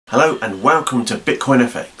Hello and welcome to Bitcoin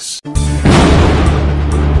FX.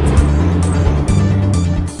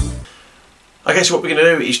 I guess what we're going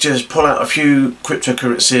to do is just pull out a few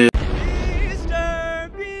cryptocurrencies.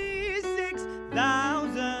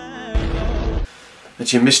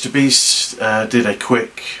 Actually, Mr. Beast did a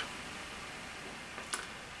quick...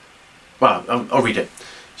 Well, I'll read it.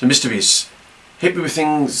 So Mr. Beast, hit me with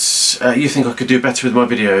things you think I could do better with my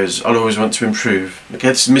videos. I'll always want to improve. Okay,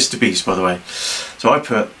 this is Mr. Beast, by the way. So I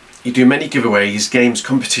put, you do many giveaways, games,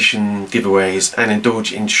 competition giveaways, and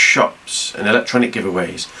indulge in shops and electronic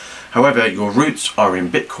giveaways. However, your roots are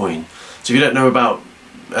in Bitcoin. So if you don't know about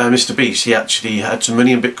Mr. Beast, he actually had some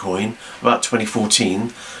money in Bitcoin about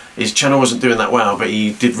 2014. His channel wasn't doing that well, but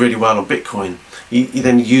he did really well on Bitcoin. He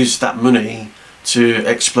then used that money to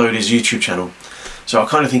explode his YouTube channel. So I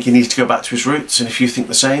kind of think he needs to go back to his roots, and if you think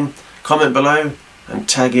the same, comment below and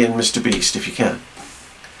tag in Mr. Beast if you can.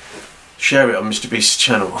 Share it on Mr. Beast's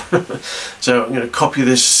channel. So I'm going to copy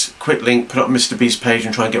this quick link, put it on Mr. Beast's page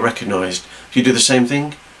and try and get recognised. If you do the same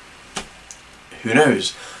thing, who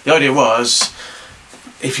knows? The idea was,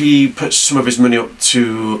 if he puts some of his money up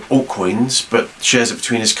to altcoins but shares it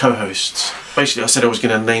between his co-hosts. Basically I said I was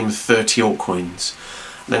going to name 30 altcoins.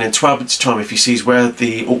 And then in 12 months time, if he sees where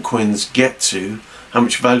the altcoins get to, how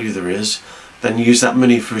much value there is, then use that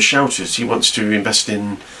money for his shelters. He wants to invest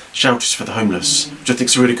in shelters for the homeless, which I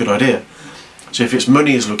think is a really good idea. So if it's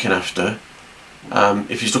money he's looking after,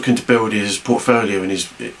 if he's looking to build his portfolio and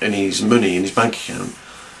his money in his bank account,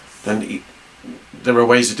 then there are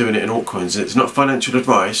ways of doing it in altcoins. It's not financial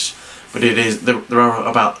advice, but it is. There are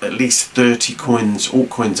about at least 30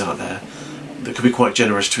 altcoins out there that could be quite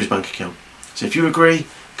generous to his bank account. So if you agree,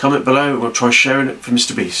 comment below and we'll try sharing it for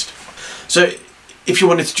Mr. Beast. So if you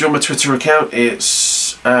wanted to join my Twitter account,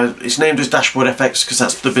 it's named as Dashboard FX because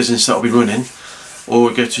that's the business that I'll be running,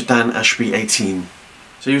 or go to Dan Ashby 18.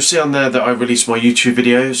 So you'll see on there that I release my YouTube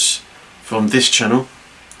videos from this channel.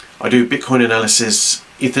 I do Bitcoin analysis,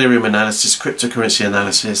 Ethereum analysis, cryptocurrency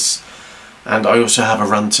analysis, and I also have a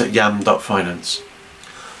rant at yam.finance.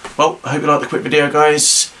 Well, I hope you liked the quick video,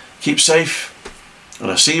 guys. Keep safe,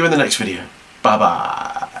 and I'll see you in the next video. Bye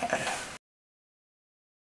bye.